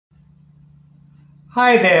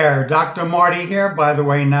Hi there, Dr. Marty here, by the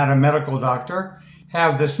way, not a medical doctor.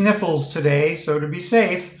 Have the sniffles today, so to be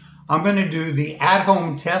safe, I'm going to do the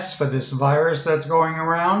at-home test for this virus that's going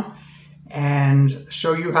around and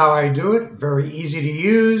show you how I do it. Very easy to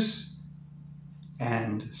use.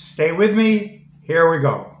 And stay with me. Here we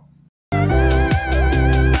go.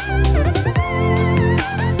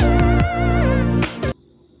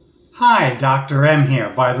 Hi, Dr. M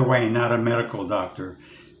here, by the way, not a medical doctor.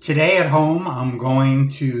 Today at home, I'm going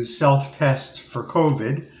to self-test for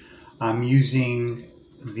COVID. I'm using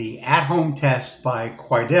the at-home test by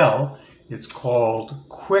Quidel. It's called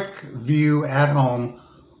QuickVue at-home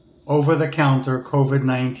over-the-counter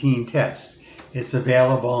COVID-19 test. It's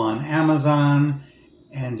available on Amazon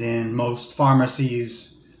and in most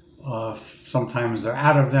pharmacies. Sometimes they're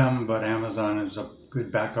out of them, but Amazon is a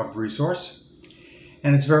good backup resource.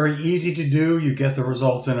 And it's very easy to do. You get the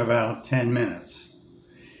results in about 10 minutes.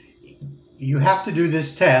 You have to do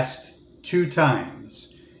this test 2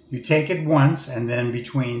 times. You take it once, and then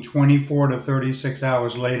between 24 to 36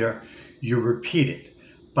 hours later, you repeat it.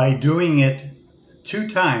 By doing it 2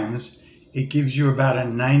 times, it gives you about a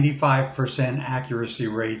 95% accuracy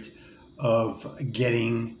rate of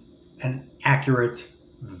getting an accurate,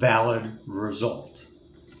 valid result.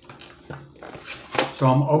 So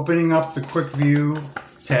I'm opening up the QuickVue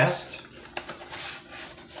test.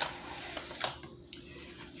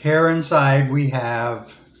 Here inside we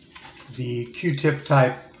have the Q-tip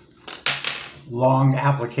type long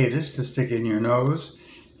applicators to stick in your nose.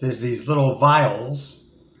 There's these little vials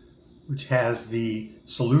which has the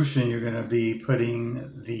solution you're going to be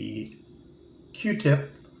putting the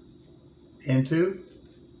Q-tip into.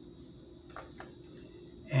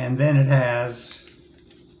 And then it has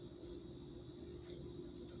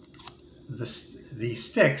the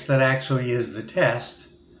sticks that actually is the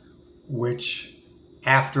test, which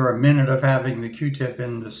after a minute of having the Q-tip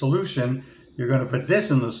in the solution, you're going to put this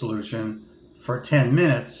in the solution for 10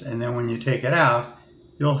 minutes, and then when you take it out,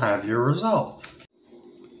 you'll have your result.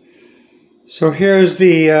 So here's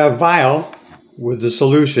the vial with the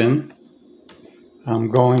solution. I'm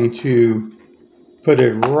going to put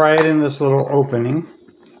it right in this little opening.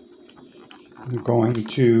 I'm going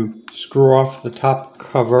to screw off the top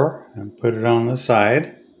cover and put it on the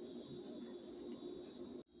side.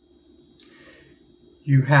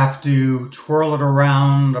 You have to twirl it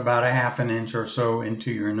around about a ½ inch or so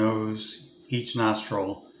into your nose, each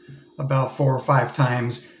nostril, about 4 or 5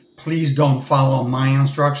 times. Please don't follow my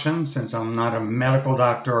instructions, since I'm not a medical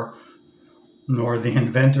doctor nor the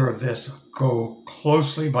inventor of this. Go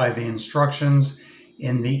closely by the instructions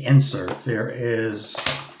in the insert. There is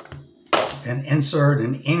an insert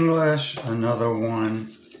in English, another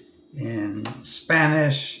one in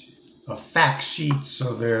Spanish, a fact sheet,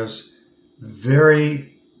 so there's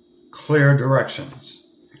very clear directions.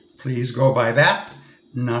 Please go by that,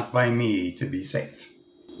 not by me, to be safe.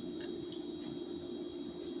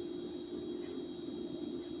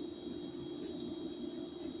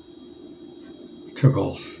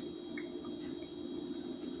 Tickles.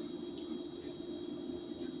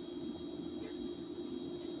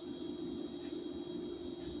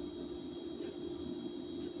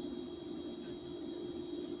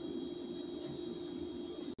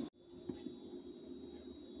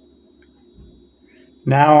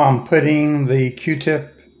 Now I'm putting the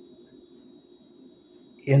Q-tip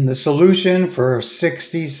in the solution for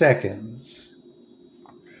 60 seconds.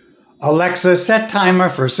 Alexa, set timer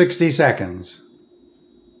for 60 seconds.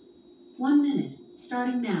 1 minute,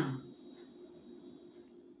 starting now.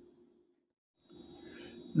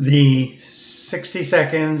 The 60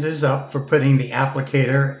 seconds is up for putting the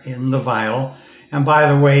applicator in the vial. And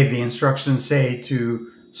by the way, the instructions say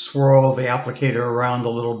to swirl the applicator around a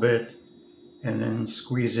little bit and then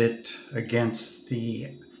squeeze it against the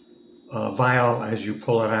vial as you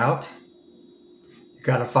pull it out. You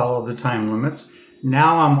got to follow the time limits.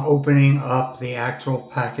 Now I'm opening up the actual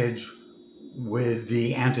package with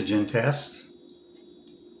the antigen test.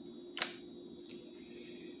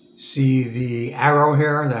 See the arrow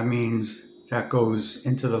here? That means that goes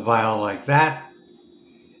into the vial like that.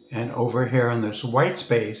 And over here in this white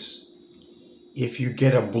space, if you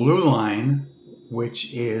get a blue line,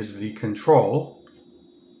 which is the control,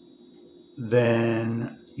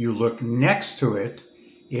 then you look next to it.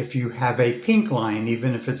 If you have a pink line,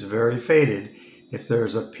 even if it's very faded, if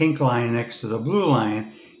there's a pink line next to the blue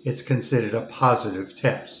line, it's considered a positive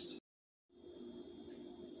test.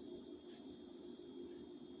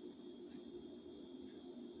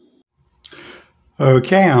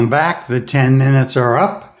 Okay, I'm back. The 10 minutes are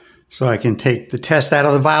up, so I can take the test out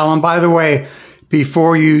of the vial. And by the way,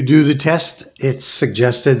 before you do the test, it's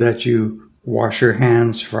suggested that you Wash your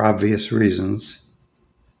hands for obvious reasons.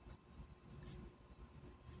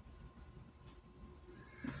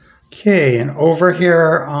 Okay, and over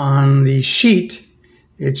here on the sheet,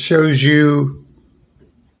 it shows you,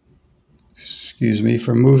 excuse me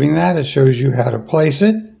for moving that, it shows you how to place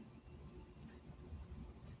it.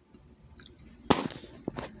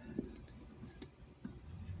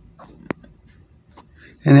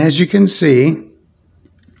 And as you can see,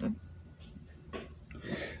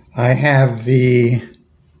 I have the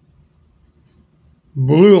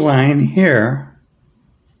blue line here,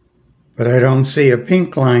 but I don't see a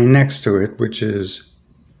pink line next to it, which is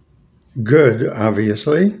good,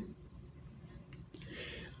 obviously.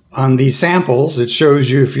 On these samples, it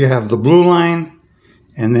shows you if you have the blue line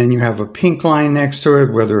and then you have a pink line next to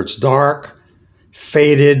it, whether it's dark,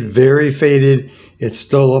 faded, very faded, it's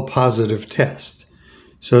still a positive test.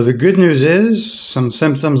 So the good news is some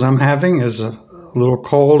symptoms I'm having is a little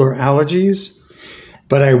cold or allergies,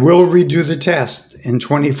 but I will redo the test in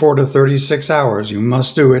 24 to 36 hours. You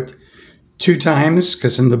must do it 2 times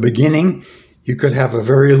because in the beginning you could have a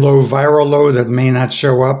very low viral load that may not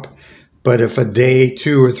show up, but if a day,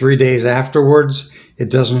 2 or 3 days afterwards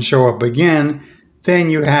it doesn't show up again,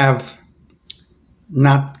 then you have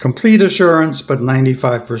not complete assurance, but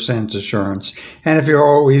 95% assurance. And if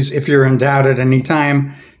you're in doubt at any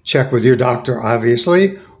time, check with your doctor,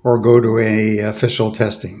 obviously, or go to an official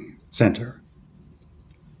testing center.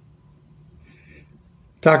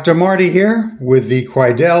 Dr. Marty here with the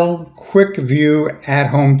Quidel QuickVue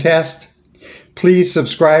at-home test. Please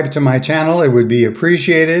subscribe to my channel. It would be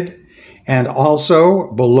appreciated. And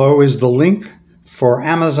also, below is the link for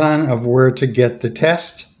Amazon of where to get the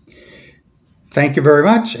test. Thank you very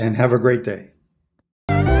much and have a great day.